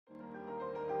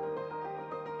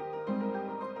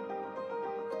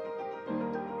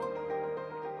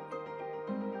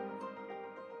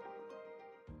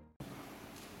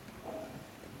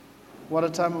What a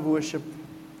time of worship.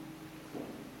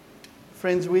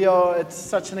 Friends, it's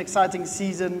such an exciting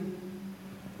season.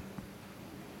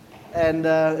 And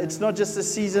it's not just a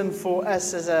season for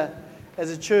us as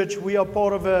a church. We are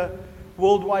part of a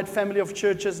worldwide family of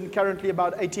churches and currently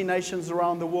about 80 nations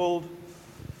around the world.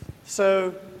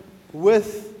 So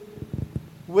with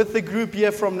the group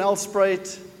here from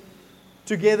Nelspruit,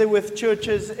 together with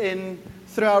churches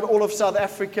throughout all of South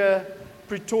Africa,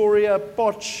 Pretoria,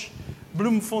 Potch,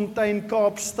 Bloemfontein,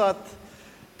 Kaapstad,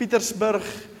 Pietersburg,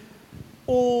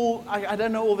 I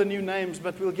don't know all the new names,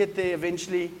 but we'll get there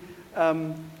eventually.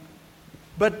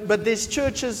 But there's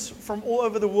churches from all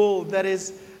over the world that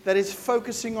is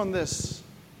focusing on this.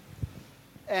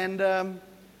 And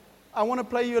I want to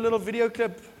play you a little video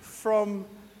clip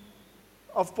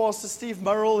of Pastor Steve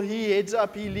Murrell. He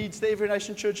leads the Every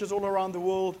Nation churches all around the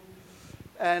world.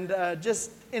 And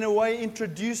just in a way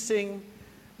introducing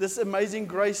this amazing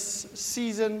grace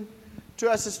season to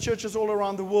us as churches all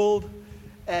around the world.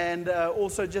 And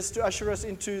also just to usher us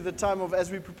into the time as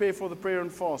we prepare for the prayer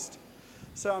and fast.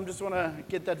 So I just want to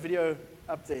get that video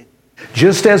up there.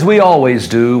 Just as we always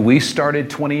do, we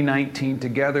started 2019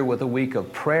 together with a week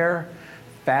of prayer,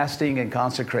 fasting, and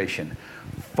consecration,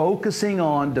 focusing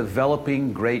on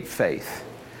developing great faith.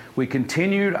 We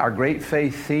continued our great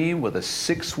faith theme with a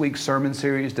 6-week sermon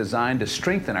series designed to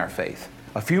strengthen our faith.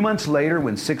 A few months later,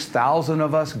 when 6,000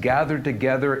 of us gathered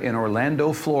together in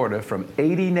Orlando, Florida from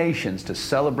 80 nations to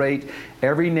celebrate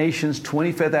Every Nation's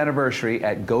 25th anniversary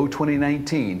at Go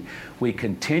 2019, we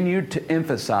continued to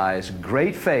emphasize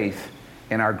great faith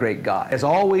in our great God. As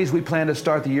always, we plan to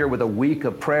start the year with a week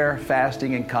of prayer,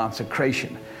 fasting, and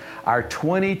consecration. Our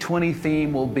 2020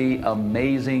 theme will be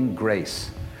Amazing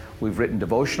Grace. We've written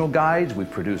devotional guides,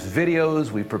 we've produced videos,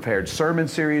 we've prepared sermon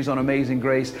series on Amazing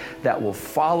Grace that will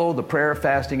follow the prayer,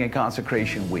 fasting, and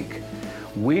consecration week.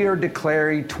 We are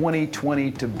declaring 2020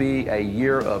 to be a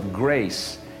year of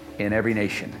grace in every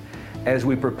nation. As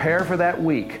we prepare for that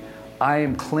week, I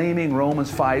am claiming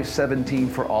Romans 5:17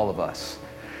 for all of us.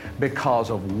 Because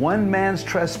of one man's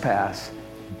trespass,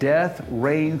 death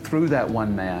reigned through that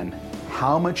one man.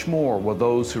 How much more will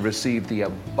those who receive the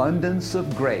abundance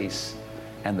of grace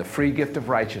and the free gift of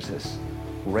righteousness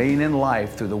reign in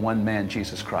life through the one man,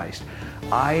 Jesus Christ?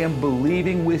 I am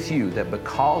believing with you that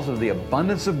because of the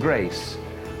abundance of grace,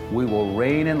 we will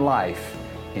reign in life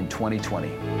in 2020.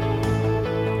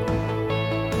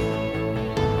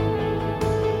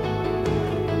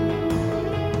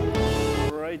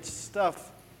 Great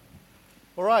stuff.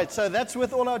 All right, so that's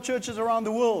with all our churches around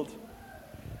the world.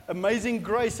 Amazing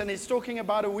Grace, and he's talking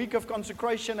about a week of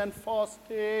consecration and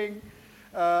fasting.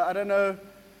 I don't know.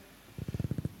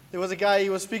 There was a guy, he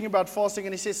was speaking about fasting,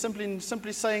 and he says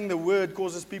simply saying the word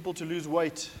causes people to lose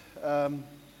weight. I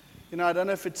don't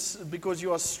know if it's because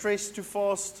you are stressed to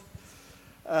fast.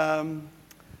 I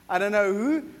don't know.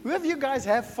 Who of you guys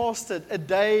have fasted a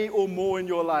day or more in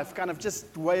your life? Kind of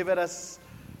just wave at us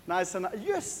nice and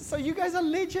yes. So you guys are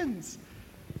legends.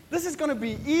 This is going to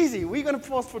be easy. We're going to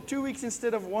fast for 2 weeks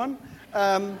instead of 1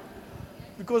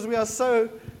 because we are so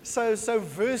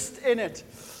versed in it.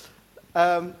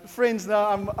 Friends, now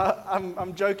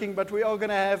I'm joking, but we are going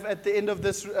to have at the end of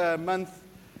this month,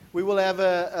 we will have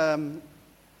a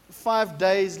 5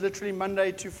 days, literally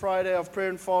Monday to Friday, of prayer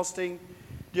and fasting.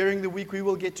 During the week, we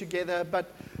will get together.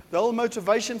 But the whole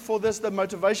motivation for this, the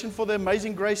motivation for the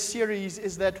Amazing Grace series,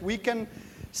 is that we can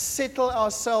settle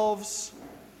ourselves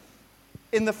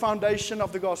in the foundation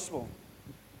of the gospel.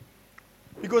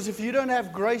 Because if you don't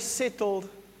have grace settled,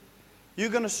 you're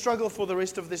going to struggle for the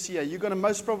rest of this year. You're going to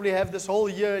most probably have this whole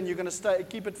year and you're going to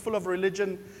keep it full of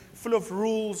religion, full of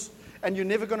rules, and you're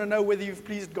never going to know whether you've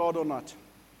pleased God or not.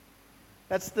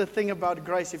 That's the thing about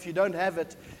grace. If you don't have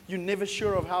it, you're never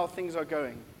sure of how things are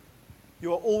going.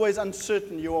 You are always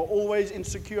uncertain. You are always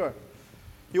insecure.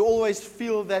 You always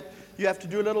feel that you have to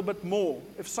do a little bit more.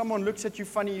 If someone looks at you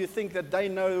funny, you think that they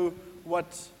know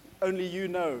what only you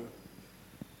know.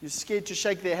 You're scared to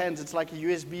shake their hands. It's like a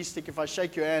USB stick. If I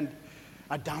shake your hand,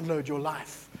 I download your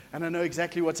life, and I know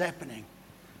exactly what's happening.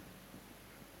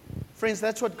 Friends,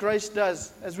 that's what grace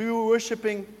does. As we were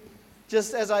worshiping,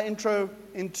 just as I intro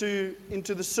into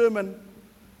the sermon,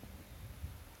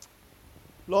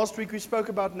 last week we spoke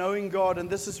about knowing God, and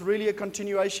this is really a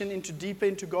continuation deeper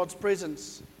into God's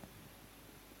presence.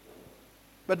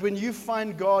 But when you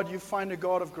find God, you find a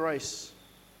God of grace.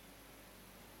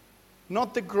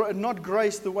 Not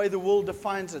grace the way the world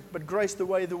defines it, but grace the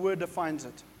way the Word defines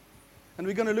it. And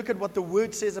we're going to look at what the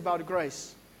Word says about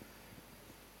grace.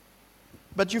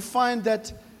 But you find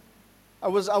that I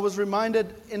was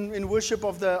reminded in worship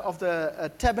of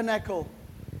the tabernacle.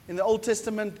 In the Old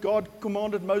Testament, God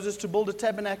commanded Moses to build a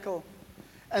tabernacle.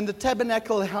 And the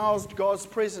tabernacle housed God's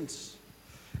presence.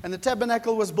 And the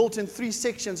tabernacle was built in 3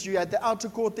 sections. You had the outer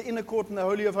court, the inner court, and the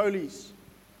Holy of Holies.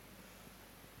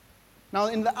 Now,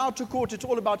 in the outer court, it's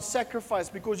all about sacrifice,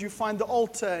 because you find the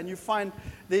altar, and you find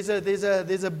there's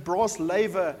a brass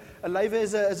laver. A laver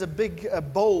is a big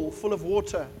bowl full of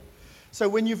water. So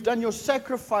when you've done your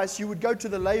sacrifice, you would go to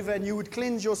the laver and you would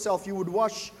cleanse yourself. You would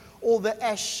wash all the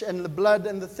ash and the blood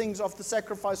and the things of the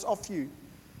sacrifice off you,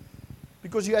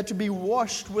 because you had to be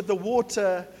washed with the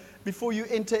water before you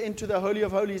enter into the Holy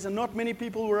of Holies. And not many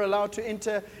people were allowed to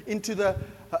enter into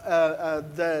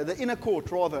the inner court,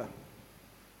 rather.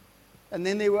 And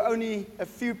then there were only a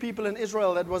few people in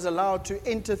Israel that was allowed to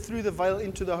enter through the veil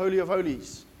into the Holy of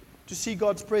Holies to see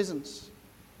God's presence.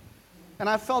 And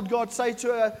I felt God say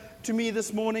to me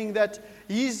this morning that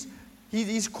He's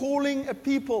calling a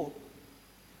people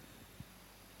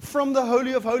from the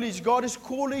Holy of Holies. God is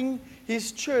calling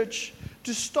His church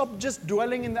to stop just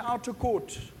dwelling in the outer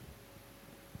court.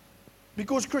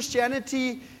 Because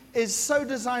Christianity is so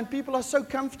designed, people are so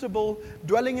comfortable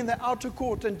dwelling in the outer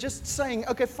court and just saying,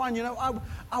 okay, fine,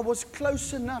 I was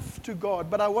close enough to God,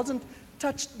 but I wasn't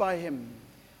touched by Him.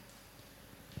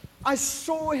 I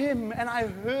saw Him and I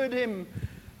heard Him,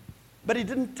 but He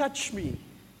didn't touch me.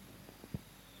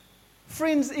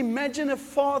 Friends, imagine a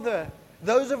father,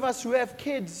 those of us who have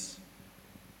kids,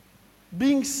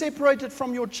 being separated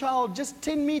from your child just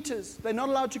 10 meters. They're not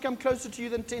allowed to come closer to you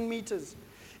than 10 meters.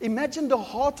 Imagine the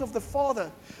heart of the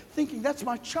father thinking, that's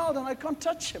my child and I can't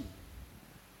touch him.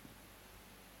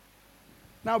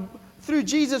 Now, through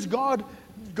Jesus, God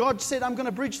said, I'm going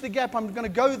to bridge the gap. I'm going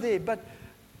to go there. But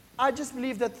I just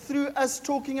believe that through us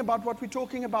talking about what we're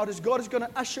talking about, is God is going to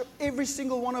usher every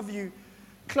single one of you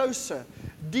closer,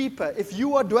 deeper. If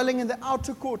you are dwelling in the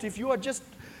outer court, if you are just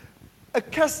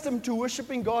accustomed to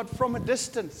worshiping God from a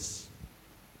distance,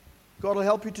 God will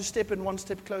help you to step in one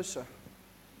step closer.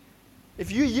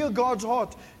 If you hear God's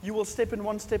heart, you will step in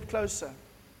one step closer.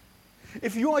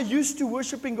 If you are used to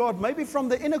worshiping God, maybe from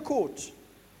the inner court,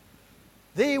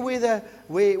 there where the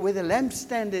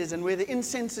lampstand is and where the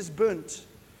incense is burnt,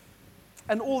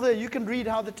 and you can read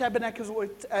how the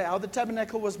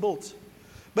tabernacle was built.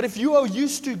 But if you are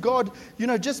used to God,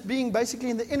 just being basically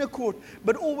in the inner court,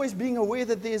 but always being aware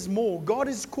that there's more, God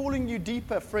is calling you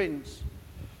deeper, friends.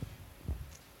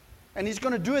 And He's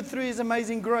going to do it through His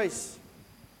amazing grace.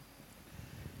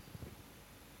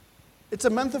 It's a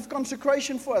month of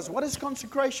consecration for us. What is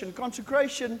consecration?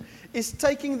 Consecration is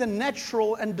taking the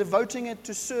natural and devoting it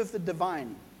to serve the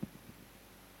divine.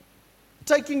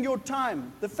 Taking your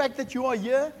time. The fact that you are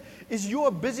here is you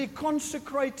are busy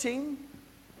consecrating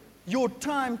your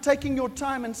time, taking your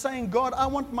time and saying, God, I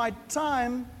want my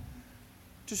time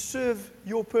to serve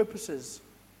your purposes.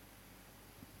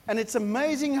 And it's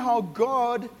amazing how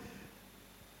God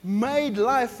made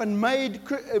life and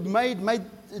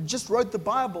just wrote the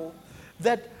Bible,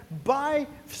 that by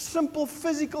simple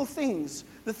physical things,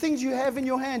 the things you have in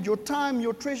your hand, your time,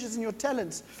 your treasures, and your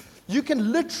talents, you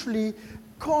can literally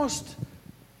cast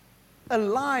a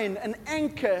line, an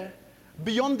anchor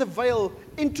beyond the veil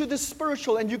into the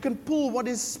spiritual, and you can pull what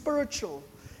is spiritual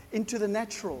into the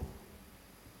natural.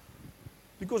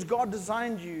 Because God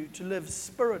designed you to live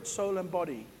spirit, soul, and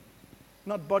body,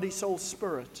 not body, soul,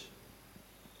 spirit.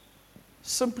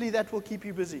 Simply that will keep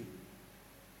you busy.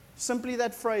 Simply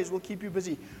that phrase will keep you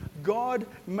busy. God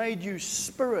made you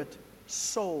spirit,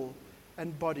 soul,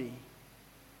 and body.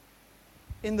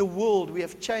 In the world, we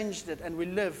have changed it, and we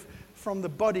live from the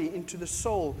body into the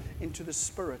soul, into the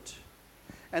spirit.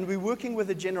 And we're working with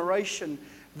a generation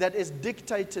that is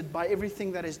dictated by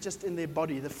everything that is just in their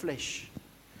body, the flesh.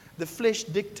 The flesh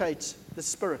dictates the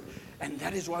spirit. And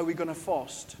that is why we're going to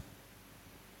fast.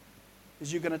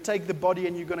 Is you're going to take the body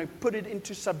and you're going to put it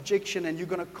into subjection, and you're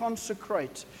going to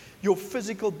consecrate your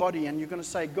physical body, and you're going to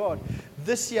say, God,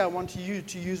 this year I want you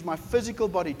to use my physical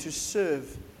body to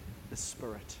serve the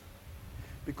Spirit.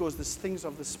 Because the things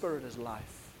of the Spirit is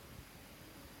life.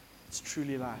 It's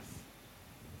truly life.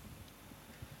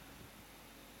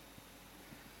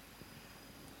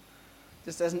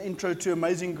 Just as an intro to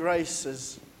Amazing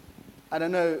Grace, I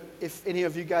don't know if any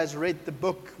of you guys read the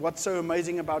book, What's So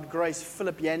Amazing About Grace.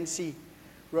 Philip Yancey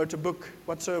wrote a book,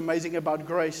 What's So Amazing About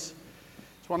Grace.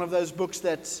 It's one of those books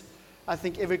that I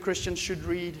think every Christian should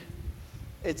read.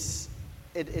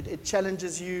 It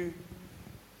challenges you.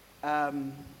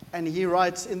 And he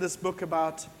writes in this book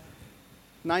about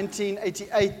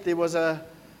 1988, there was the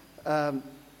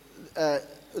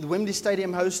Wembley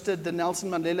Stadium hosted the Nelson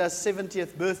Mandela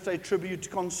 70th birthday tribute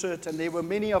concert, and there were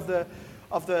many of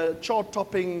the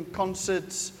chart-topping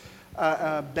concerts,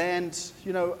 bands,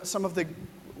 some of the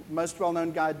most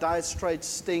well-known guy, Dire Straits,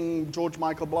 Sting, George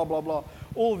Michael, blah, blah, blah.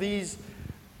 All these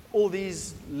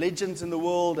legends in the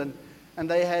world, and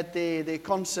they had their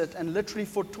concert, and literally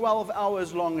for 12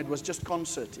 hours long, it was just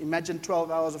concert. Imagine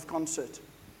 12 hours of concert.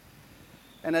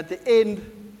 And at the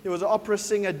end, there was an opera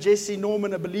singer, Jessie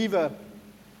Norman, a believer.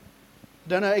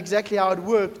 Don't know exactly how it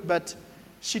worked, but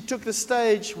she took the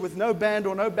stage with no band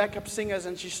or no backup singers,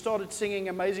 and she started singing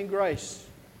Amazing Grace.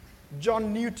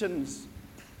 John Newton's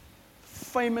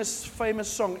famous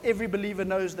song. Every believer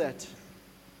knows that.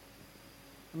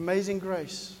 Amazing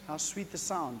Grace. How sweet the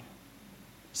sound.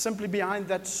 Simply behind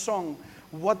that song,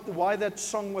 why that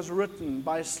song was written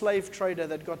by a slave trader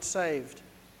that got saved.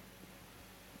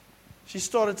 She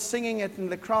started singing it,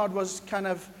 and the crowd was kind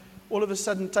of all of a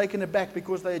sudden taken aback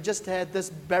because they had just had this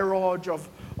barrage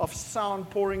of sound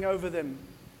pouring over them.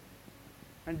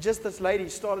 And just this lady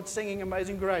started singing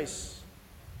Amazing Grace.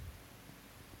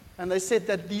 And they said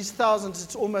that these thousands,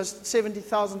 it's almost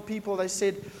 70,000 people, they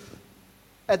said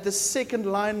at the second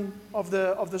line of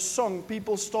the song,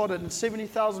 people started, and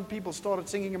 70,000 people started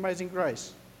singing Amazing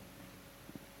Grace.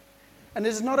 And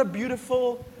it's not a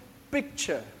beautiful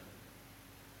picture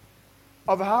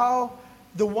of how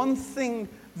the one thing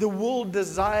the world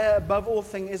desire above all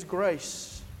things is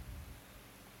grace.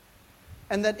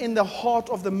 And that in the heart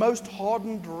of the most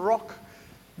hardened rock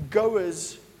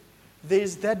goers,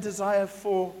 there's that desire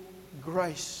for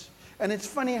grace. And it's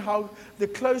funny how the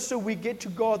closer we get to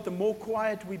God, the more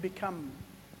quiet we become.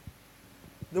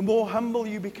 The more humble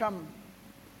you become.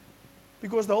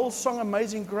 Because the whole song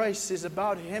Amazing Grace is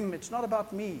about Him. It's not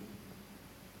about me.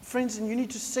 Friends, and you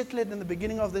need to settle it in the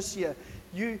beginning of this year.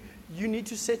 You need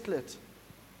to settle it.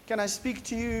 Can I speak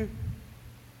to you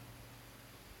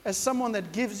as someone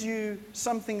that gives you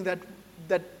something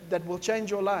that will change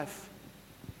your life?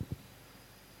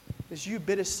 Is you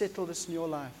better settle this in your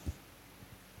life.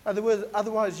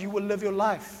 Otherwise, you will live your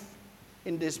life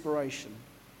in desperation.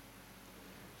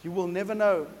 You will never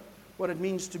know what it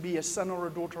means to be a son or a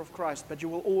daughter of Christ, but you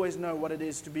will always know what it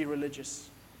is to be religious.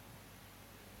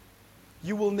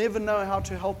 You will never know how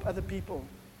to help other people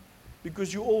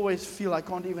because you always feel, I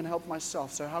can't even help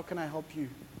myself, so how can I help you?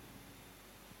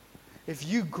 If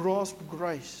you grasp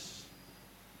grace,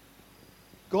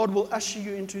 God will usher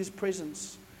you into His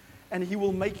presence, and He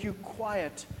will make you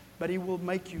quiet, but He will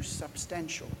make you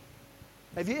substantial.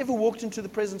 Have you ever walked into the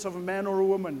presence of a man or a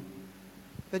woman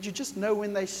that you just know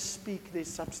when they speak there's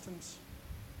substance?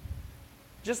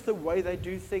 Just the way they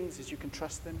do things is you can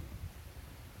trust them.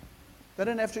 They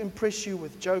don't have to impress you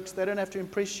with jokes. They don't have to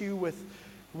impress you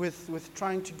with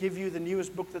trying to give you the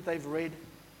newest book that they've read,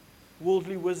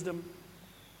 worldly wisdom.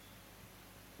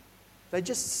 They're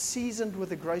just seasoned with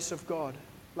the grace of God,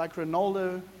 like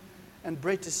Ronaldo and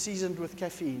Brett is seasoned with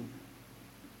caffeine.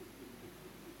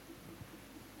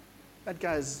 That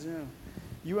guy's,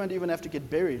 you won't even have to get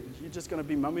buried. You're just going to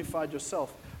be mummified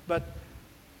yourself. But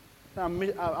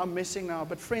I'm messing now.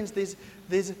 But friends, there's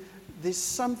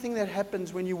something that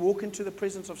happens when you walk into the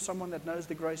presence of someone that knows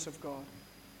the grace of God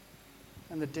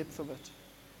and the depth of it.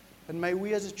 And may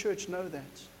we as a church know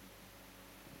that.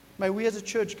 May we as a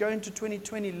church go into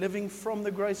 2020 living from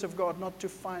the grace of God, not to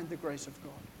find the grace of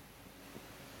God.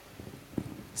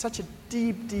 Such a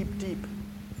deep, deep, deep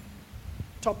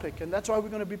topic. And that's why we're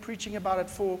going to be preaching about it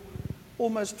for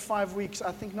almost 5 weeks.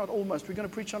 I think not almost. We're going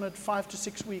to preach on it 5 to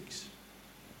 6 weeks.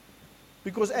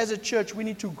 Because as a church, we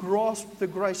need to grasp the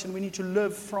grace and we need to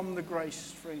live from the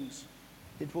grace, friends.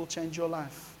 It will change your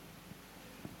life.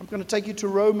 I'm going to take you to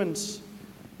Romans.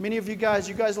 Many of you guys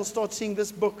will start seeing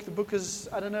this book. The book is,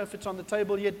 I don't know if it's on the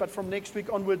table yet, but from next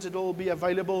week onwards, it will be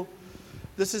available.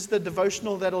 This is the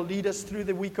devotional that will lead us through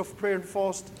the week of prayer and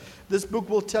fast. This book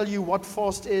will tell you what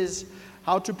fast is,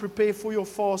 how to prepare for your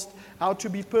fast, how to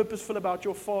be purposeful about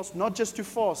your fast, not just to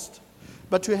fast,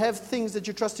 but to have things that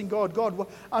you're trusting God. God,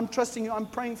 I'm trusting you. I'm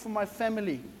praying for my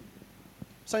family.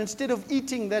 So instead of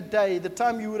eating that day, the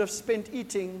time you would have spent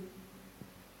eating,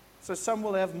 so some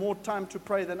will have more time to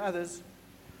pray than others,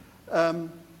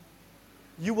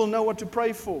 you will know what to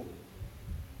pray for.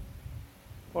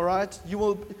 All right? You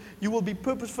will be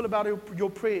purposeful about your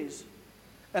prayers.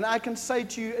 And I can say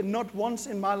to you, not once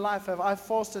in my life have I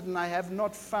fasted and I have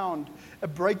not found a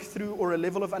breakthrough or a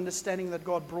level of understanding that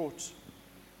God brought.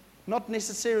 Not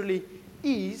necessarily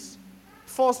ease.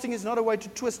 Fasting is not a way to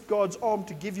twist God's arm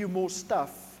to give you more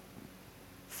stuff.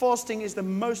 Fasting is the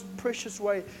most precious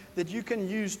way that you can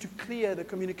use to clear the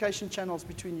communication channels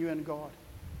between you and God.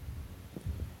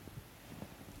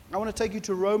 I want to take you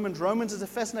to Romans. Romans is a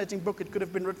fascinating book. It could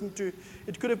have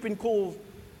been called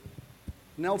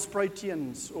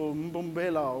Nelspruitians or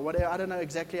Mbombela or whatever. I don't know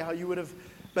exactly how you would have,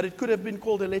 but it could have been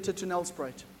called a letter to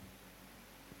Nelspruit.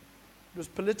 It was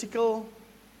political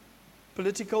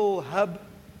hub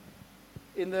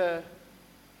in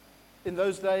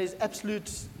those days.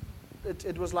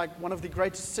 It was like one of the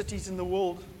greatest cities in the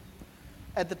world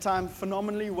at the time,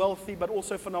 phenomenally wealthy, but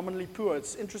also phenomenally poor.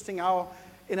 It's interesting how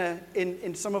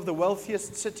in some of the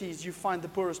wealthiest cities you find the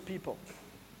poorest people.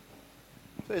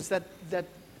 So it's that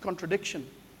contradiction.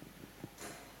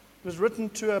 It was written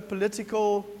to a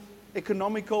political,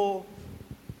 economical,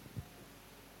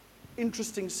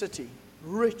 interesting city,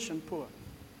 rich and poor.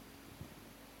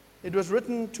 It was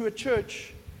written to a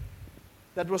church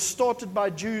that was started by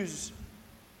Jews.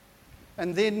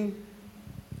 And then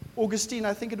Augustine,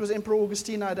 I think it was Emperor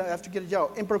Augustine, I have to get it, yeah,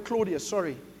 Emperor Claudius,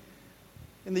 sorry.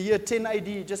 In the year 10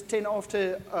 AD, just 10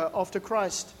 after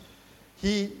Christ,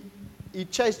 he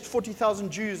chased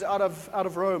 40,000 Jews out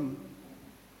of Rome.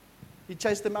 He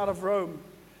chased them out of Rome.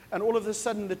 And all of a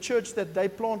sudden, the church that they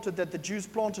planted, that the Jews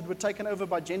planted, were taken over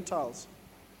by Gentiles.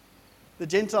 The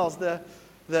Gentiles, the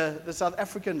South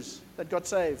Africans that got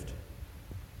saved.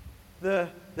 The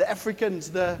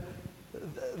Africans, the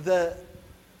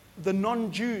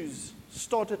non-Jews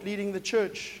started leading the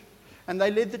church. And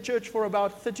they led the church for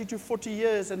about 30 to 40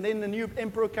 years. And then the new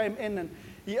emperor came in and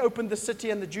he opened the city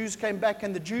and the Jews came back.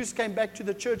 And the Jews came back to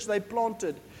the church they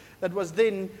planted that was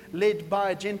then led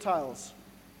by Gentiles.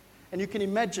 And you can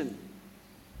imagine,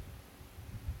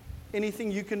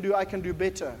 anything you can do, I can do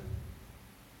better.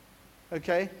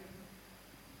 Okay?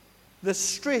 The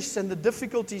stress and the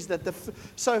difficulties that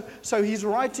so he's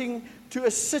writing to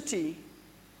a city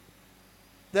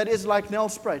that is like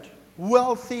Nelspruit,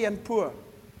 wealthy and poor,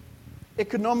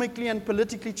 economically and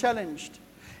politically challenged.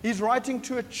 He's writing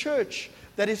to a church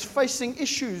that is facing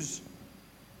issues.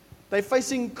 They're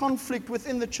facing conflict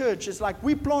within the church. It's like,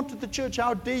 we planted the church,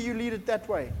 how dare you lead it that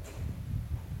way?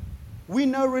 We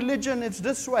know religion, it's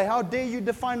this way. How dare you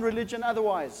define religion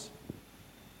otherwise?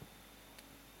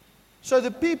 So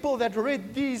the people that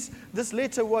read this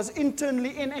letter was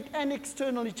internally and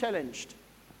externally challenged.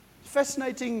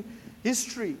 Fascinating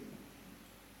history.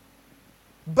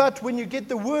 But when you get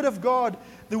the Word of God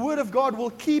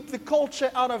will keep the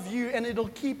culture out of you, and it'll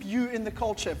keep you in the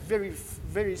culture very,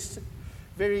 very,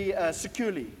 very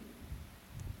securely.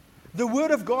 The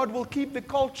Word of God will keep the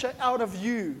culture out of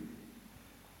you,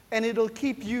 and it'll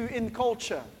keep you in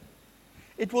culture.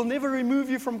 It will never remove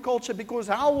you from culture, because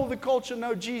how will the culture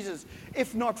know Jesus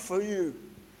if not for you,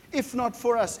 if not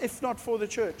for us, if not for the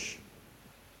church?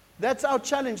 That's our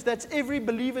challenge. That's every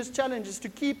believer's challenge, is to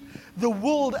keep the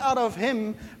world out of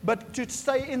him, but to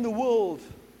stay in the world.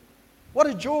 What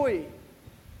a joy.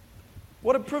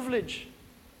 What a privilege.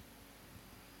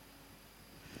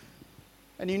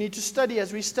 And you need to study.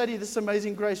 As we study this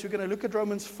amazing grace, we're going to look at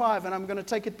Romans 5, and I'm going to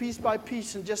take it piece by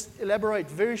piece and just elaborate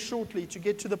very shortly to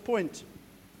get to the point.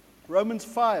 Romans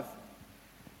 5,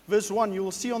 verse 1, you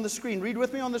will see on the screen. Read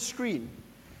with me on the screen.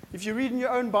 If you read in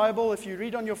your own Bible, if you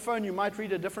read on your phone, you might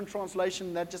read a different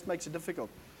translation. That just makes it difficult.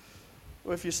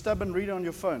 Or if you're stubborn, read it on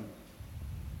your phone.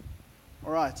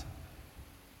 All right.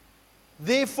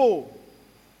 Therefore,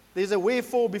 there's a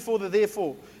wherefore before the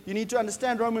therefore. You need to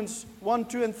understand Romans 1,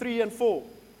 2, and 3, and 4.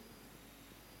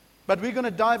 But we're going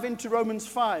to dive into Romans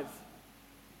 5.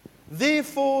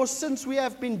 Therefore, since we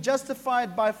have been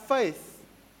justified by faith,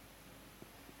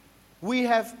 we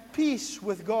have peace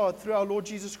with God through our Lord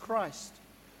Jesus Christ.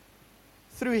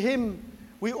 Through him,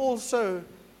 we also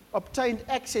obtained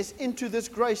access into this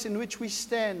grace in which we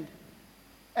stand,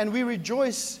 and we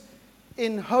rejoice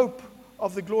in hope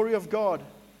of the glory of God.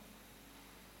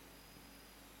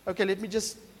 Okay, let me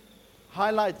just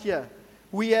highlight here.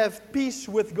 We have peace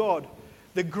with God.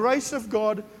 The grace of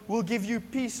God will give you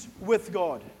peace with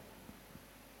God.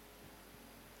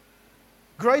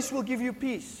 Grace will give you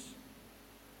peace.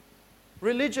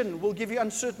 Religion will give you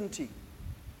uncertainty.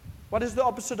 What is the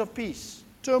opposite of peace?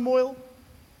 Turmoil.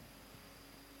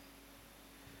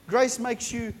 Grace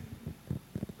makes you...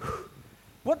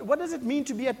 What does it mean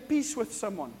to be at peace with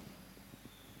someone?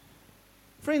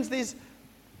 Friends,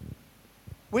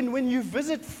 when you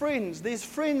visit friends, there's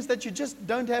friends that you just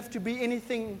don't have to be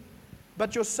anything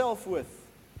but yourself with.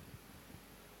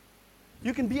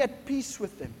 You can be at peace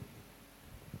with them.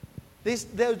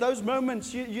 There are those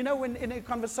moments, you know, when in a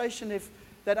conversation, if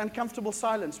that uncomfortable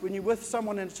silence, when you're with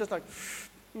someone and it's just like,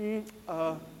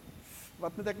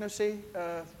 wat moet ek nou sê?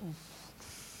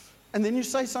 And then you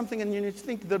say something and you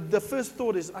think, the first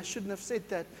thought is, I shouldn't have said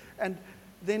that. And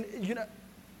then, you know,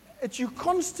 it's you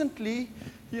constantly,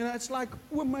 you know, it's like,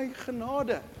 oh my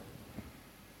genade.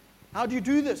 How do you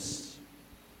do this?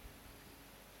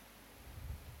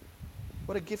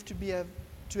 What a gift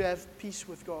to have peace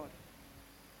with God.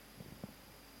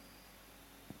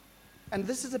 And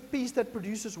this is a peace that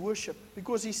produces worship,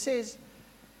 because he says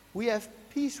we have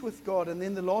peace with God. And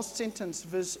then the last sentence,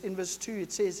 in verse 2,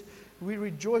 it says, we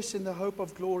rejoice in the hope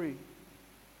of glory.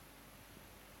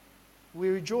 We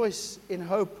rejoice in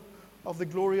hope of the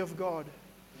glory of God.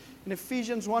 In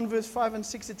Ephesians 1 verse 5 and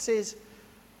 6 it says,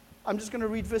 I'm just going to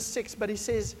read verse 6, but he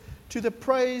says, to the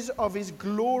praise of his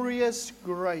glorious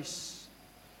grace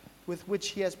with which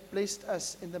he has blessed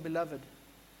us in the beloved.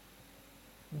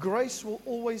 Grace will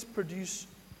always produce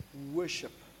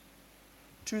worship.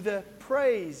 To the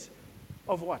praise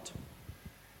of what?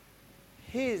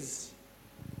 His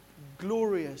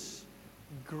glorious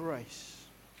grace.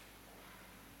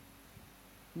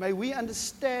 May we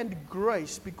understand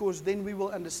grace, because then we will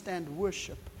understand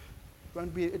worship.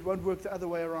 It won't work the other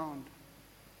way around.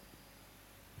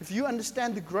 If you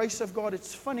understand the grace of God,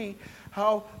 it's funny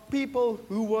how people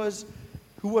who was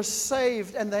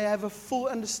saved and they have a full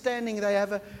understanding,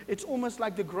 it's almost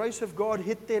like the grace of God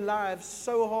hit their lives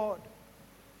so hard,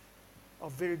 are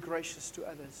very gracious to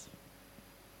others.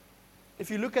 If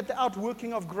you look at the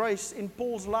outworking of grace in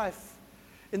Paul's life,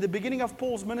 in the beginning of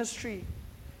Paul's ministry,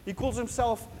 he calls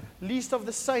himself least of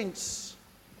the saints.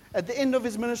 At the end of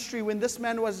his ministry, when this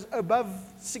man was above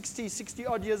 60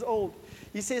 odd years old,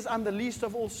 he says, I'm the least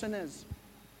of all sinners.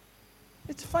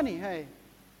 It's funny, hey?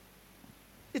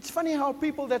 It's funny how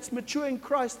people that's mature in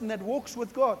Christ and that walks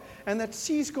with God and that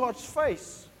sees God's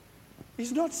face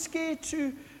is not scared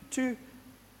to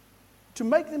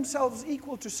make themselves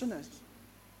equal to sinners.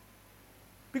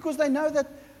 Because they know that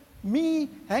me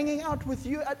hanging out with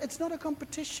you, it's not a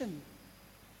competition.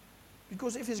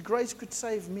 Because if his grace could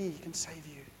save me, he can save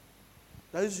you.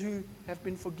 Those who have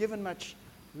been forgiven much,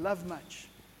 love much.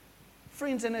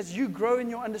 Friends, and as you grow in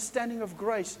your understanding of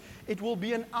grace, it will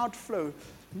be an outflow.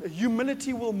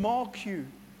 Humility will mark you.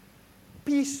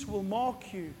 Peace will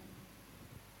mark you.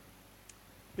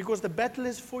 Because the battle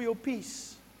is for your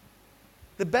peace.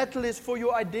 The battle is for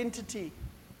your identity.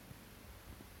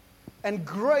 And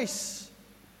grace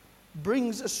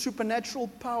brings a supernatural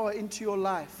power into your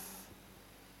life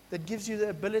that gives you the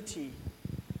ability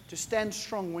to stand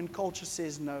strong when culture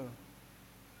says no.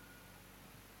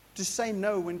 To say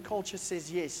no when culture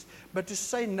says yes. But to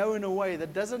say no in a way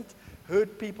that doesn't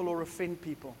hurt people or offend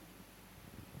people.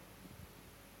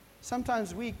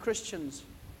 Sometimes we Christians,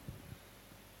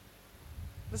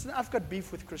 listen, I've got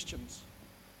beef with Christians.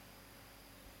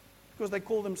 Because they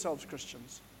call themselves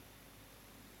Christians.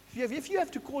 If you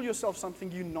have to call yourself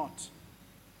something you're not,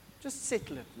 just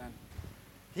settle it, man.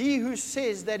 He who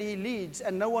says that he leads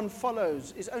and no one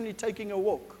follows is only taking a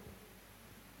walk.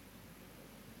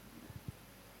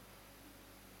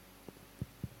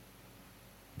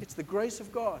 It's the grace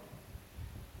of God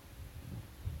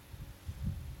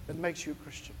that makes you a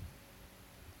Christian.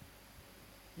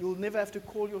 You'll never have to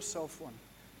call yourself one.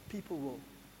 People will.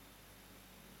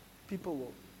 People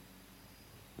will.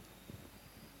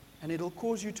 And it'll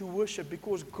cause you to worship,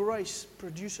 because grace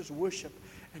produces worship,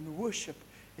 and worship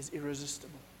is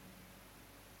irresistible.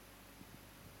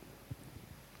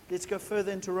 Let's go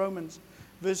further into Romans,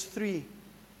 verse 3.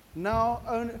 Now,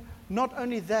 not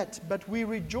only that, but we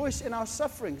rejoice in our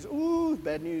sufferings. Ooh,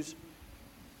 bad news.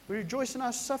 We rejoice in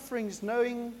our sufferings,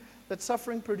 knowing that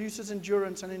suffering produces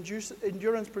endurance, and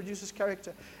endurance produces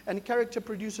character, and character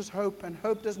produces hope, and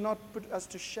hope does not put us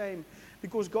to shame,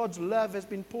 because God's love has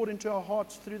been poured into our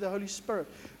hearts through the Holy Spirit,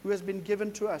 who has been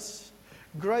given to us.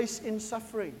 Grace in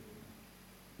suffering.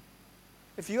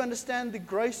 If you understand the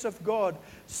grace of God,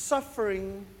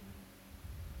 suffering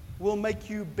will make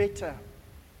you better.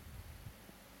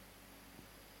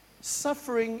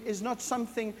 Suffering is not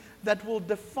something that will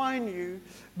define you,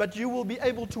 but you will be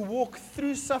able to walk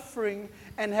through suffering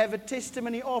and have a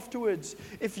testimony afterwards.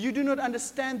 If you do not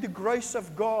understand the grace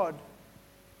of God,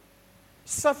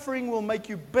 suffering will make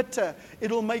you bitter.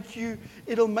 It'll make you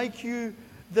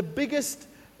the biggest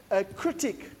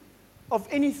critic of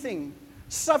anything.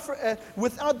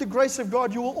 Without the grace of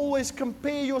God, you will always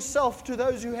compare yourself to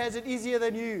those who has it easier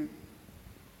than you.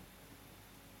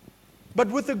 But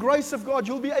with the grace of God,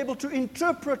 you'll be able to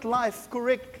interpret life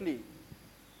correctly.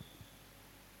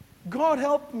 God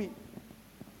help me.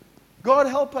 God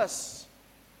help us.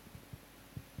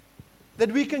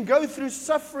 That we can go through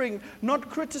suffering, not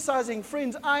criticizing.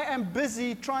 Friends, I am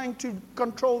busy trying to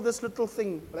control this little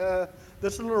thing,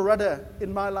 this little rudder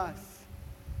in my life.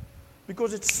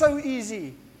 Because it's so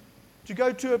easy to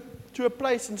go to a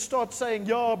place and start saying,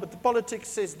 yeah, but the politics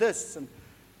says this, and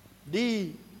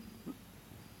the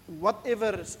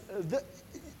whatever.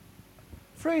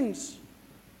 Friends,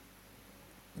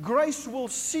 grace will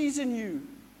season you.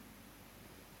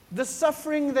 The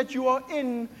suffering that you are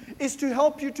in is to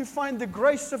help you to find the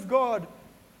grace of God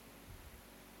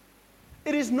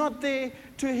It is not there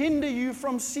to hinder you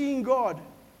from seeing God.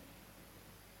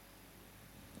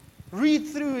 Read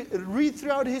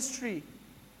throughout history.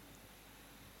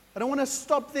 I don't want to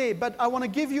stop there, but I want to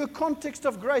give you a context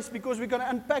of grace, because we're going to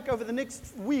unpack over the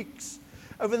next weeks.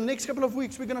 Over the next couple of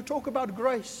weeks, we're going to talk about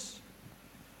grace.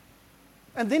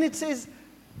 And then it says,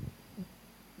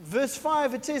 verse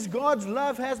 5, it says, God's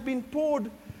love has been poured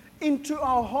into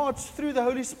our hearts through the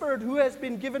Holy Spirit who has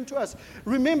been given to us.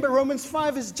 Remember, Romans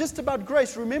 5 is just about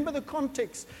grace. Remember the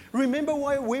context. Remember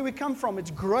where we come from.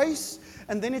 It's grace,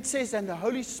 and then it says, and the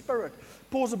Holy Spirit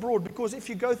pours abroad. Because if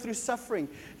you go through suffering,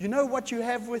 you know what you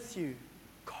have with you?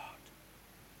 God.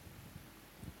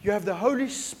 You have the Holy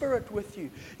Spirit with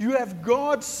you. You have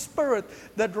God's Spirit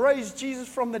that raised Jesus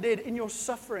from the dead in your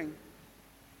suffering.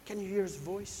 Can you hear His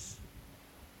voice?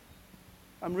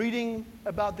 I'm reading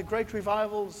about the great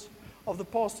revivals of the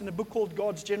past in a book called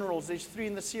God's Generals. There's 3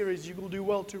 in the series. You will do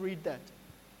well to read that.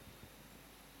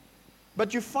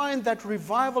 But you find that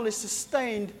revival is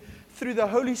sustained through the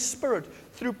Holy Spirit,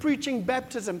 through preaching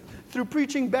baptism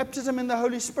in the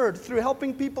Holy Spirit, through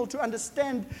helping people to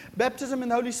understand baptism in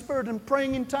the Holy Spirit and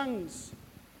praying in tongues.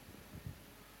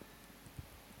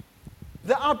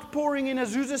 The outpouring in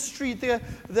Azusa Street,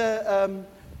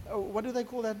 what do they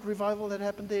call that revival that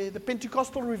happened there? The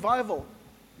Pentecostal revival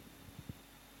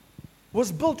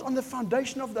was built on the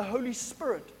foundation of the Holy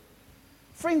Spirit.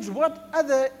 Friends, who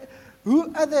other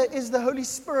is the Holy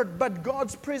Spirit but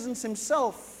God's presence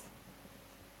Himself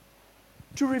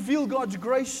to reveal God's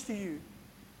grace to you?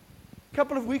 A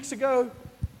couple of weeks ago,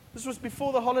 this was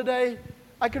before the holiday,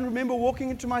 I can remember walking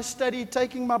into my study,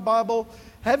 taking my Bible,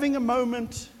 having a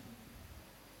moment,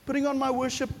 putting on my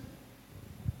worship.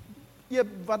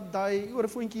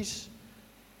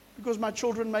 Because my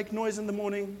children make noise in the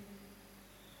morning.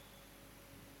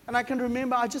 And I can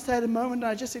remember I just had a moment and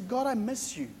I just said, God, I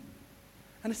miss you.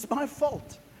 And it's my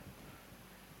fault.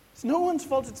 It's no one's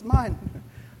fault, it's mine.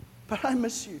 But I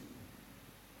miss you.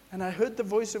 And I heard the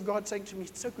voice of God saying to me,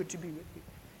 it's so good to be with you.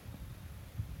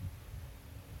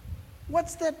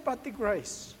 What's that but the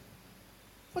grace?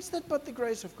 What's that but the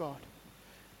grace of God?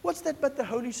 What's that but the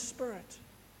Holy Spirit?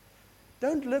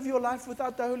 Don't live your life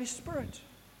without the Holy Spirit.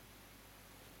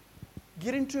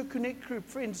 Get into a connect group,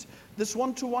 friends. This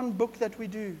one-to-one book that we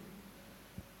do.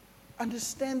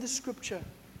 Understand the Scripture.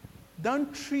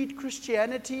 Don't treat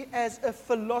Christianity as a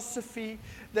philosophy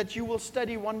that you will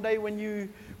study one day when you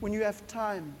have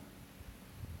time.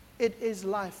 It is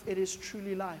life. It is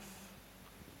truly life.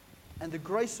 And the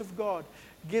grace of God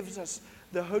gives us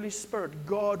the Holy Spirit,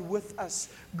 God with us,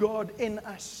 God in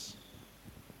us.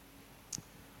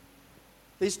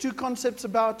 There's 2 concepts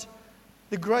about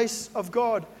the grace of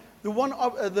God. The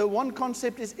one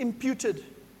concept is imputed.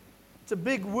 It's a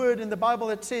big word in the Bible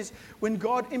that says when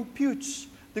God imputes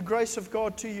the grace of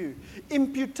God to you.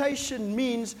 Imputation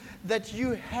means that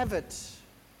you have it.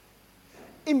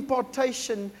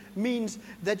 Impartation means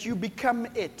that you become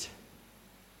it.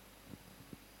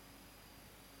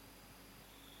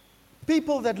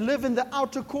 People that live in the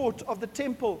outer court of the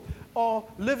temple are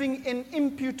living in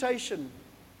imputation.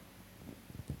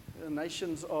 The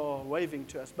nations are waving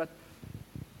to us, but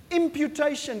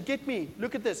imputation, get me,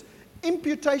 look at this.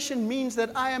 Imputation means that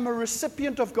I am a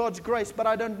recipient of God's grace, but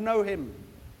I don't know Him.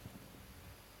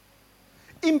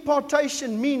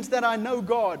 Impartation means that I know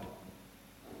God.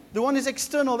 The one is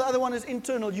external, the other one is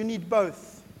internal. You need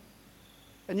both.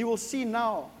 And you will see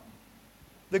now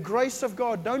the grace of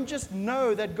God. Don't just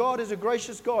know that God is a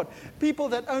gracious God. People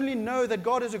that only know that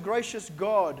God is a gracious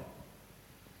God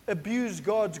abuse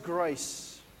God's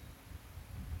grace.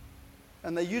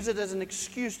 And they use it as an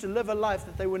excuse to live a life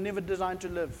that they were never designed to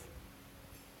live.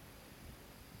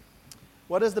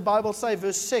 What does the Bible say?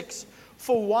 Verse 6.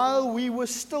 For while we were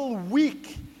still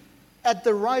weak, at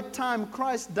the right time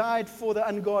Christ died for the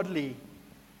ungodly.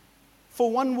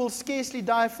 For one will scarcely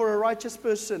die for a righteous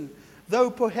person, though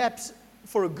perhaps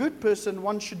for a good person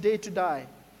one should dare to die.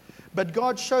 But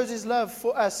God shows His love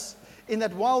for us in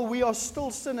that while we were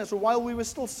still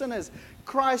sinners,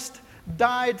 Christ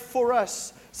died for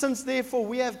us. Since therefore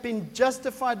we have been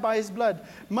justified by His blood,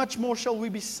 much more shall we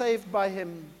be saved by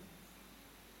Him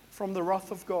from the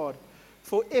wrath of God.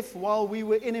 For if while we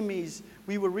were enemies,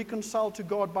 we were reconciled to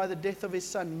God by the death of His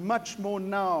Son, much more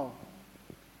now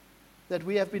that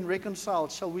we have been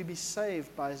reconciled, shall we be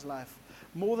saved by His life.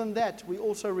 More than that, we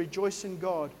also rejoice in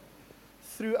God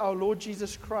through our Lord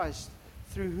Jesus Christ,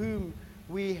 through whom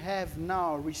we have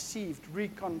now received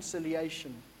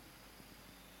reconciliation.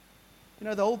 You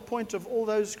know, the whole point of all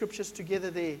those scriptures together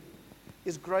there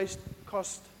is grace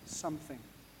cost something.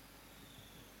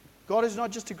 God is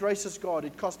not just a gracious God,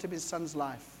 it cost Him His Son's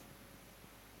life.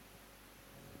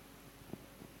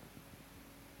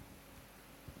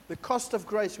 cost of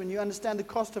grace, when you understand the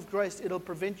cost of grace, it'll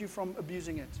prevent you from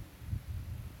abusing it.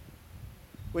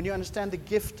 When you understand the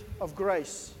gift of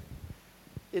grace,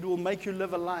 it will make you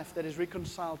live a life that is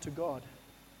reconciled to God.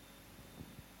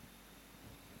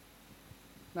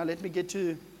 Now let me get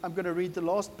to, I'm going to read the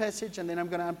last passage, and then I'm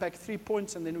going to unpack 3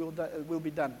 points, and then we'll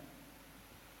be done.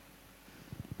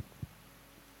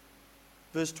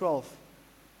 Verse 12.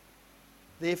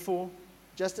 Therefore,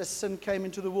 just as sin came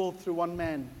into the world through one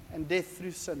man, and death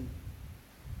through sin,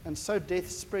 and so death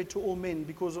spread to all men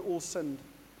because all sinned.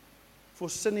 For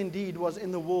sin indeed was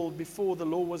in the world before the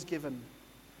law was given,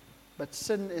 but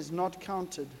sin is not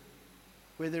counted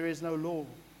where there is no law.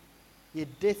 Yet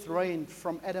death reigned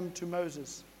from Adam to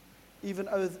Moses, even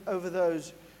over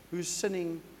those whose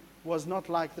sinning was not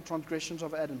like the transgressions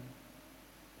of Adam,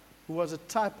 who was a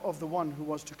type of the one who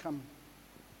was to come.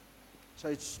 So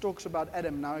it talks about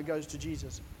Adam, now it goes to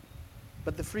Jesus.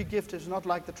 But the free gift is not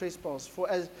like the trespass. For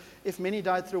as if many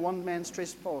died through one man's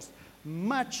trespass,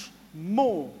 much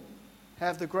more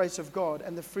have the grace of God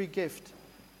and the free gift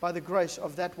by the grace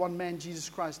of that one man, Jesus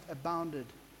Christ, abounded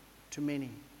to many.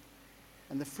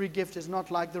 And the free gift is not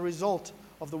like the result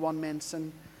of the one man's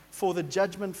sin. For the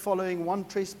judgment following one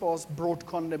trespass brought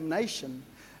condemnation,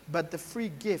 but the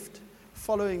free gift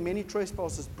following many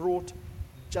trespasses brought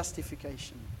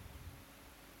justification.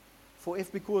 For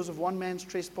if because of one man's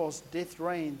trespass death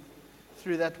reigned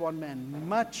through that one man,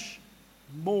 much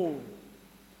more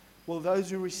will those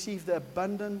who receive the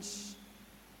abundance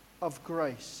of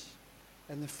grace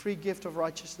and the free gift of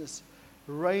righteousness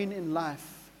reign in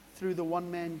life through the one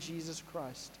man, Jesus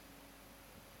Christ.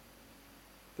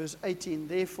 Verse 18,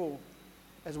 therefore,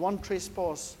 as one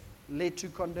trespass led to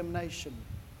condemnation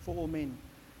for all men,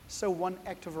 so one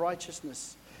act of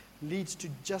righteousness leads to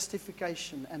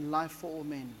justification and life for all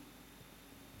men.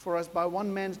 For as by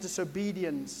one man's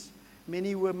disobedience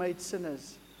many were made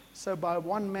sinners, so by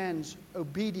one man's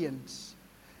obedience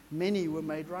many were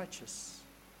made righteous.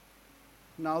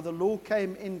 Now the law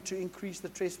came in to increase the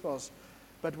trespass,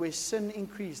 but where sin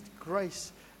increased,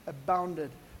 grace abounded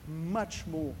much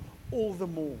more, all the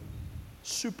more,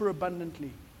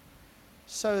 superabundantly,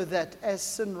 so that as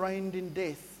sin reigned in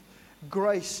death,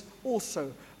 grace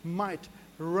also might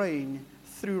reign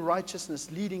through righteousness,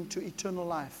 leading to eternal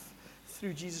life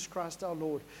through Jesus Christ our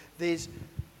Lord.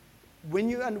 When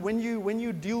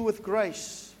you deal with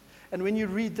grace, and when you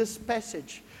read this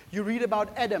passage, you read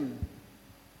about Adam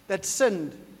that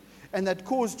sinned and that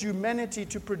caused humanity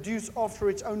to produce after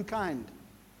its own kind.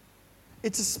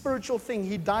 It's a spiritual thing.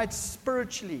 He died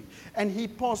spiritually, and he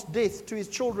passed death to his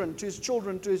children, to his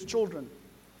children, to his children,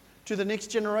 to the next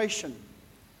generation.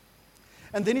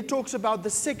 And then he talks about the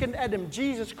second Adam,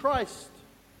 Jesus Christ.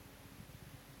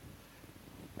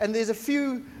 And there's a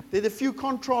few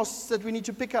contrasts that we need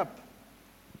to pick up.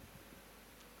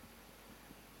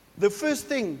 The first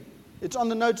thing, it's on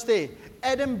the notes there.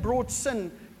 Adam brought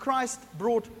sin. Christ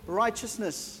brought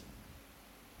righteousness.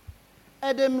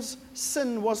 Adam's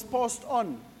sin was passed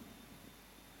on.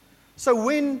 So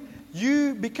when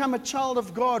you become a child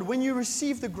of God, when you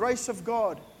receive the grace of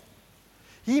God,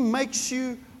 He makes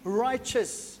you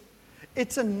righteous.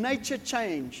 It's a nature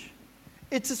change.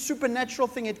 It's a supernatural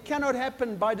thing. It cannot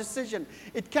happen by decision.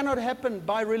 It cannot happen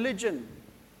by religion.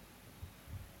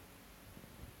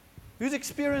 Who's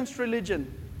experienced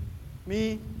religion?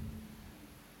 Me.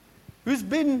 Who's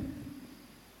been,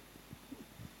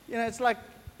 it's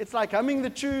like humming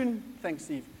the tune. Thanks,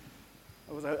 Steve.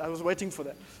 I was waiting for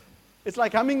that. It's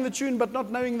like humming the tune but not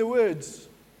knowing the words.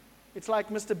 It's like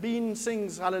Mr. Bean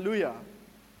sings Hallelujah.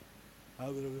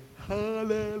 Hallelujah.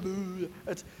 Hallelujah.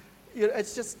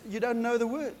 It's just, you don't know the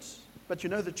words, but you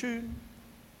know the tune.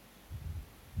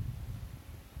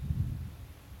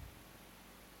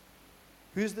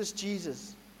 Who's this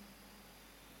Jesus?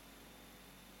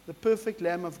 The perfect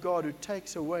Lamb of God who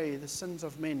takes away the sins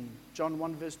of men. John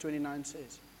 1 verse 29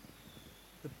 says,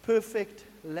 the perfect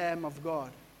Lamb of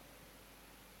God.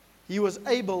 He was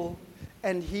able,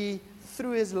 and He,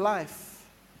 through His life,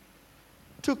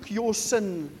 took your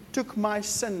sin, took my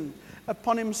sin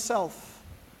upon Himself,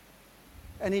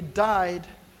 and He died,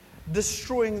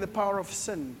 destroying the power of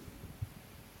sin.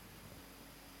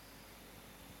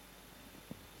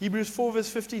 Hebrews 4 verse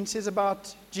 15 says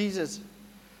about Jesus,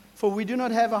 for we do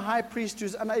not have a high priest who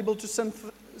is unable to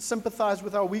sympathize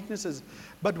with our weaknesses,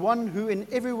 but one who in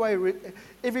every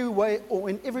way or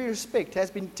in every respect has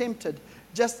been tempted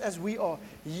just as we are,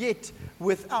 yet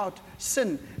without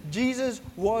sin. Jesus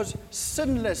was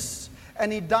sinless,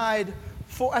 and He died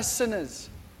for us sinners.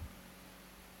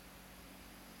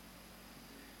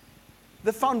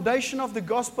 The foundation of the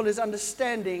gospel is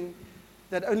understanding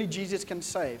that only Jesus can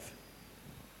save.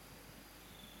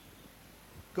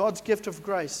 God's gift of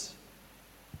grace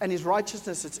and His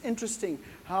righteousness. It's interesting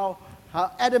how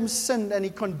Adam sinned and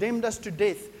he condemned us to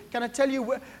death. Can I tell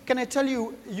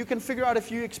you, you can figure out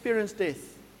if you experience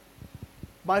death.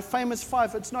 My famous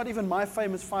five, it's not even my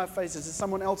famous five faces, it's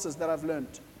someone else's that I've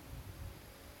learned.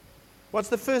 What's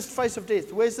the first face of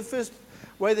death? Where's the first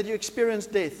way that you experience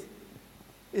death?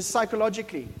 Is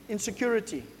psychologically,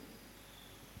 insecurity.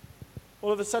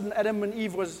 All of a sudden, Adam and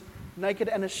Eve was naked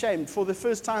and ashamed. For the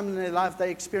first time in their life, they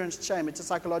experienced shame. It's a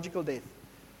psychological death.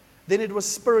 Then it was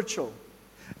spiritual.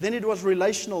 Then it was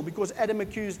relational, because Adam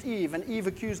accused Eve and Eve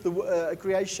accused the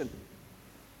creation.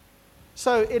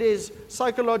 So it is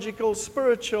psychological,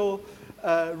 spiritual,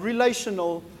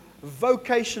 relational,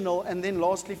 vocational, and then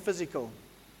lastly physical.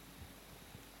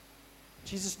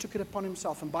 Jesus took it upon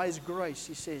Himself, and by His grace,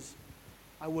 He says,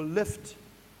 I will lift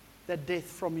that death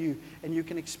from you, and you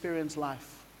can experience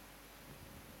life.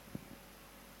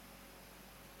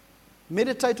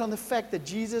 Meditate on the fact that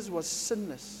Jesus was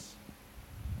sinless.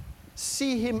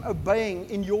 See Him obeying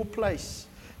in your place,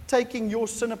 taking your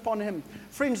sin upon Him.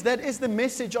 Friends, that is the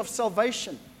message of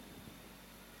salvation.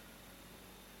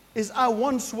 Is I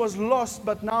once was lost,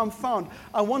 but now I'm found.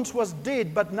 I once was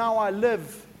dead, but now I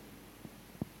live.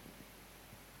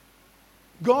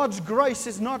 God's grace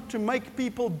is not to make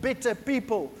people better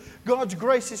people. God's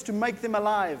grace is to make them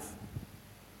alive.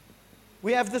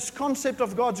 We have this concept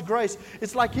of God's grace.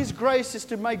 It's like His grace is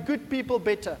to make good people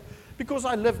better. Because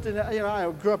I lived in, I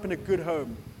grew up in a good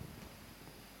home.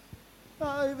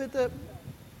 Like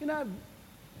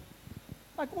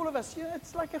all of us,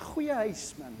 it's like a goeie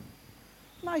huis, man.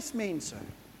 Nice mense.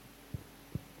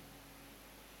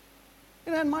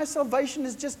 And my salvation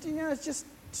is just, it's just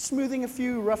smoothing a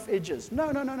few rough edges. No.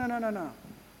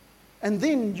 And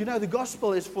then, the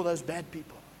gospel is for those bad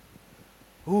people.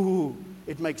 Ooh,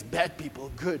 it makes bad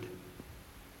people good.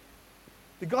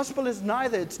 The gospel is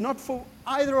neither. It's not for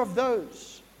either of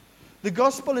those. The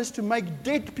gospel is to make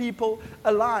dead people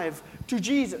alive to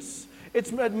Jesus.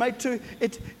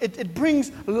 It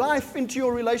brings life into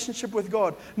your relationship with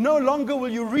God. No longer will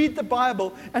you read the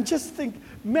Bible and just think,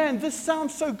 man, this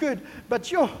sounds so good,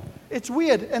 but it's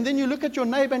weird. And then you look at your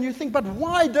neighbor and you think, but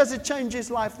why does it change his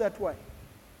life that way?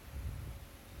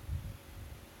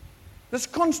 This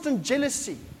constant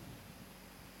jealousy.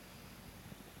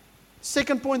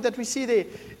 Second point that we see there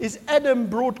is Adam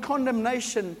brought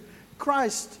condemnation.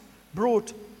 Christ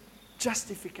brought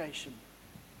justification.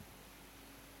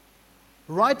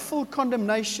 Rightful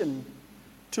condemnation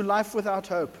to life without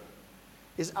hope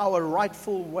is our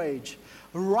rightful wage.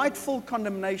 Rightful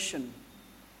condemnation.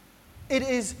 It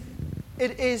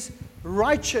is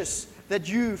righteous that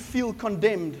you feel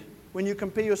condemned when you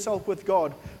compare yourself with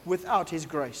God without His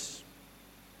grace.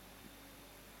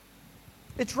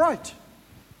 It's right.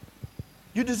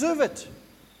 You deserve it.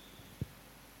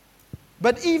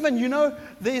 But even,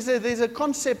 there's a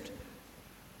concept.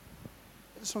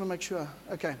 I just want to make sure.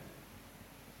 Okay.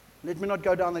 Let me not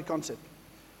go down that concept.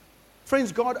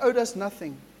 Friends, God owed us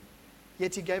nothing,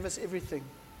 yet He gave us everything.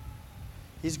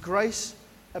 His grace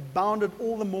abounded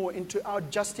all the more into our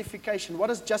justification. What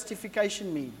does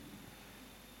justification mean?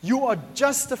 You are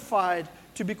justified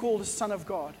to be called a son of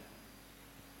God.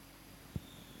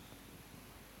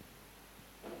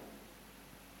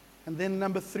 And then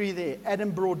number 3 there,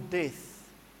 Adam brought death.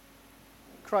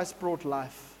 Christ brought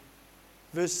life.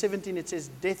 Verse 17, it says,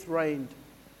 death reigned.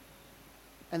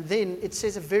 And then it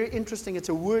says a very interesting, it's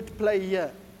a word play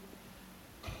here.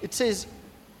 It says,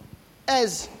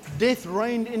 as death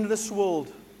reigned in this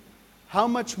world, how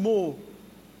much more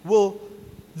will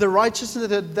the righteousness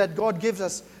that God gives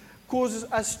us causes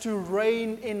us to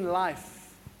reign in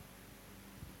life?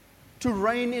 To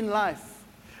reign in life.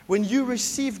 When you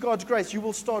receive God's grace, you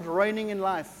will start reigning in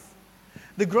life.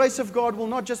 The grace of God will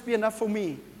not just be enough for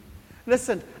me.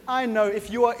 Listen, I know if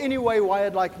you are any way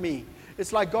wired like me,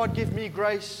 it's like, God, give me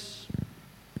grace.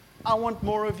 I want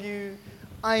more of you.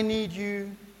 I need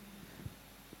you.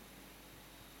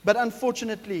 But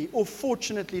unfortunately, or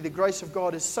fortunately, the grace of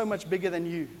God is so much bigger than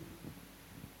you.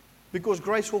 Because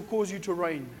grace will cause you to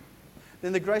reign.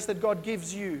 Then the grace that God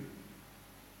gives you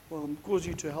will cause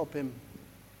you to help Him.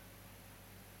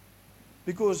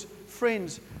 Because,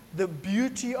 friends, the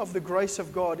beauty of the grace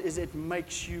of God is it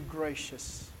makes you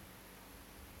gracious.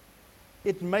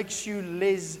 It makes you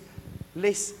less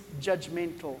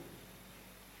judgmental.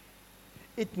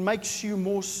 It makes you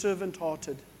more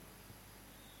servant-hearted.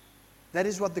 That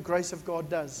is what the grace of God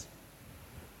does.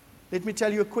 Let me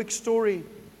tell you a quick story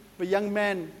of a young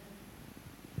man.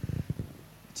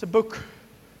 It's a book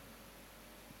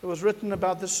that was written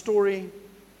about this story.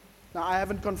 Now, I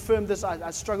haven't confirmed this.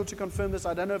 I struggle to confirm this.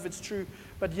 I don't know if it's true.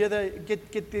 But here they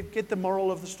get the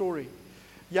moral of the story.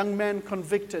 Young man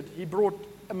convicted. He brought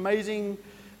amazing,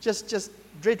 just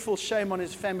dreadful shame on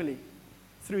his family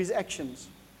through his actions.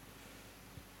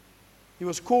 He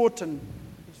was caught and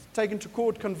taken to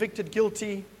court, convicted,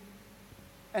 guilty,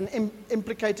 and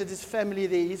implicated his family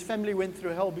there. His family went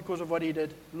through hell because of what he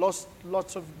did. Lost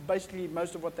basically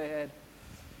most of what they had.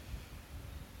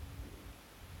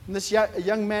 And this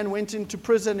young man went into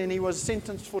prison and he was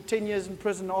sentenced for 10 years in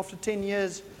prison. After 10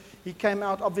 years, he came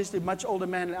out, obviously a much older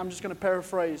man. I'm just going to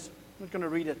paraphrase. I'm not going to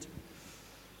read it.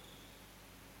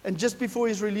 And just before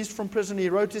he's released from prison, he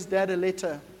wrote his dad a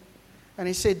letter. And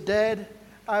he said, "Dad,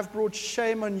 I've brought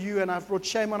shame on you, and I've brought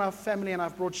shame on our family, and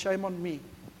I've brought shame on me.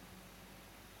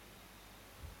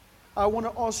 I want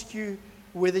to ask you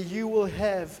whether you will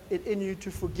have it in you to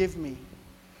forgive me.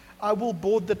 I will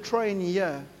board the train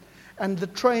here. And the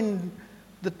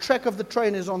track of the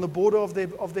train is on the border of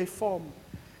their farm."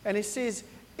 And he says,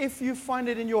 "If you find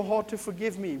it in your heart to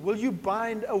forgive me, will you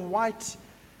bind a white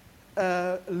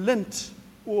lint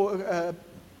or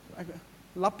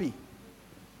lappy,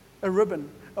 a ribbon,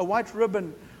 a white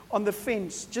ribbon on the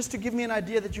fence, just to give me an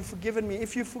idea that you've forgiven me?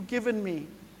 If you've forgiven me,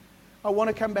 I want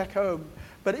to come back home.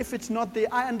 But if it's not there,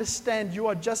 I understand you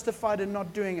are justified in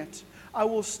not doing it. I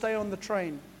will stay on the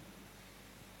train."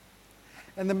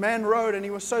 And the man rode, and he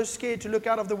was so scared to look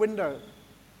out of the window.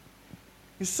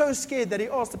 He was so scared that he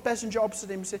asked the passenger opposite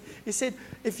him, he said,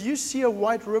 "If you see a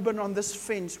white ribbon on this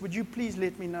fence, would you please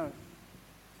let me know?"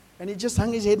 And he just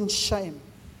hung his head in shame,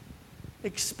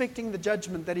 expecting the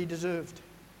judgment that he deserved.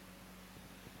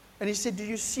 And he said, "Do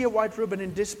you see a white ribbon?"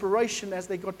 in desperation as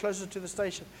they got closer to the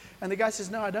station. And the guy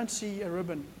says, "No, I don't see a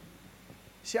ribbon."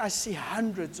 See, I see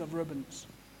hundreds of ribbons.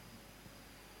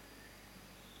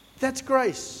 That's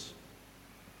grace.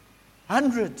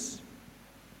 Hundreds.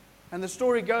 And the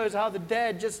story goes how the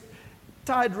dad just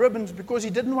tied ribbons because he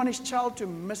didn't want his child to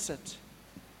miss it.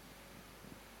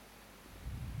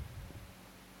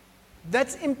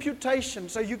 That's imputation.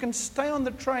 So you can stay on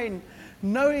the train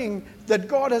knowing that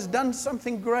God has done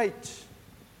something great.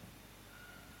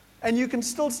 And you can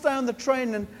still stay on the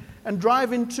train and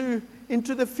drive into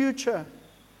the future,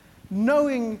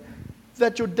 knowing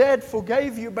that your dad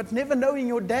forgave you, but never knowing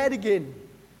your dad again.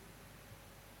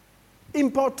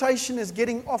 Impartation is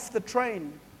getting off the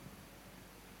train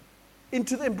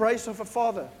into the embrace of a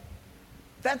father.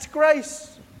 That's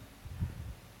grace.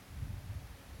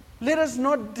 Let us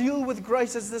not deal with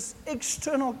grace as this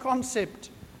external concept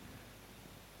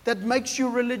that makes you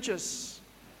religious.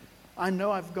 I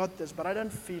know I've got this, but I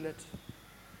don't feel it.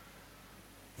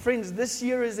 Friends, this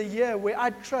year is a year where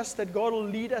I trust that God will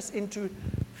lead us into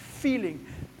feeling,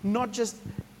 not just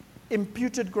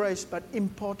imputed grace, but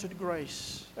imparted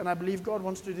grace. And I believe God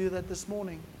wants to do that this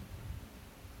morning.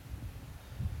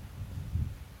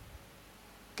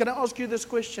 Can I ask you this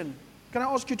question? Can I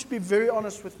ask you to be very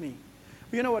honest with me?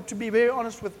 You know what? To be very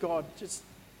honest with God, this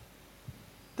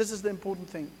is the important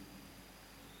thing.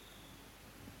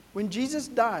 When Jesus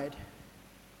died,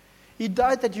 He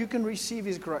died that you can receive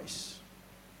His grace.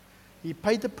 He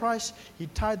paid the price, He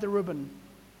tied the ribbon.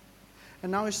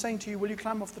 And now He's saying to you, will you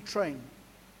climb off the train?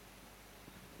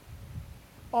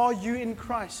 Are you in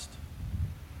Christ?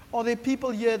 Are there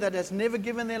people here that has never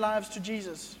given their lives to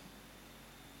Jesus?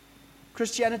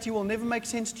 Christianity will never make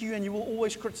sense to you and you will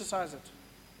always criticize it.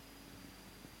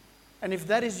 And if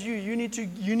that is you, you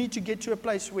need to get to a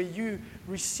place where you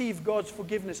receive God's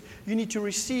forgiveness. You need to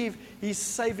receive His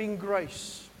saving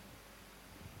grace.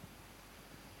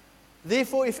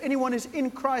 Therefore, if anyone is in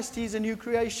Christ, he is a new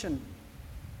creation.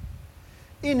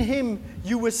 In Him,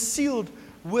 you were sealed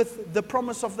with the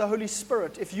promise of the Holy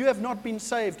Spirit. If you have not been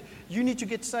saved, you need to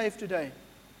get saved today.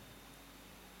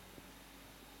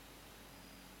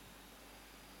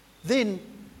 Then,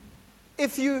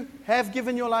 if you have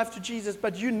given your life to Jesus,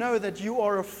 but you know that you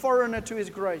are a foreigner to His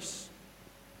grace,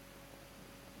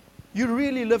 you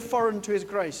really live foreign to His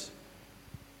grace.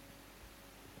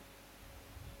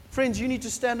 Friends, you need to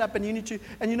stand up and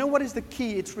you know what is the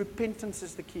key? It's repentance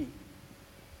is the key.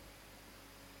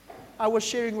 I was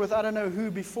sharing with I don't know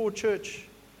who before church.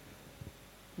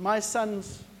 My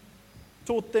sons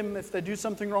taught them if they do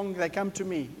something wrong, they come to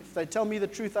me. If they tell me the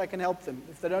truth, I can help them.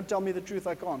 If they don't tell me the truth,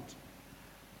 I can't.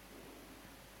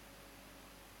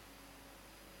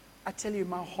 I tell you,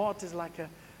 my heart is like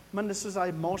this is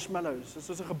like marshmallows. This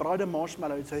is a gebraaide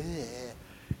marshmallow.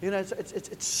 It's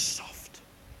it's soft.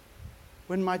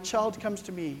 When my child comes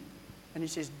to me and he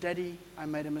says, "Daddy, I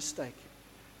made a mistake."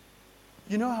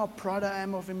 You know how proud I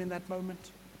am of him in that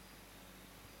moment?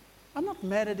 I'm not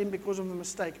mad at him because of the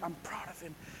mistake. I'm proud of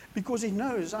him because he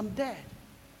knows I'm Dad.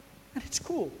 And it's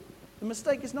cool. The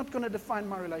mistake is not going to define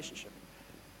my relationship.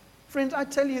 Friends, I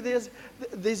tell you,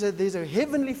 there's a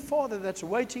heavenly Father that's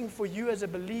waiting for you as a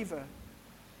believer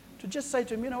to just say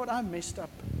to him, you know what, I messed up.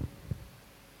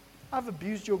 I've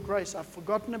abused your grace. I've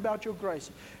forgotten about your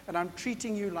grace. And I'm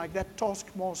treating you like that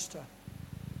taskmaster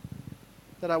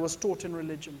that I was taught in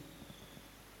religion.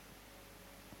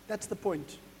 That's the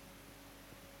point.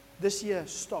 This year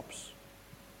stops.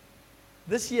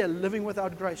 This year, living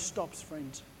without grace stops,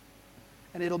 friends.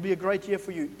 And it'll be a great year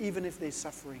for you, even if there's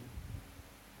suffering.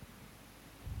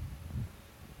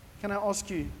 Can I ask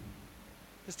you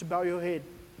just to bow your head,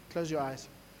 close your eyes?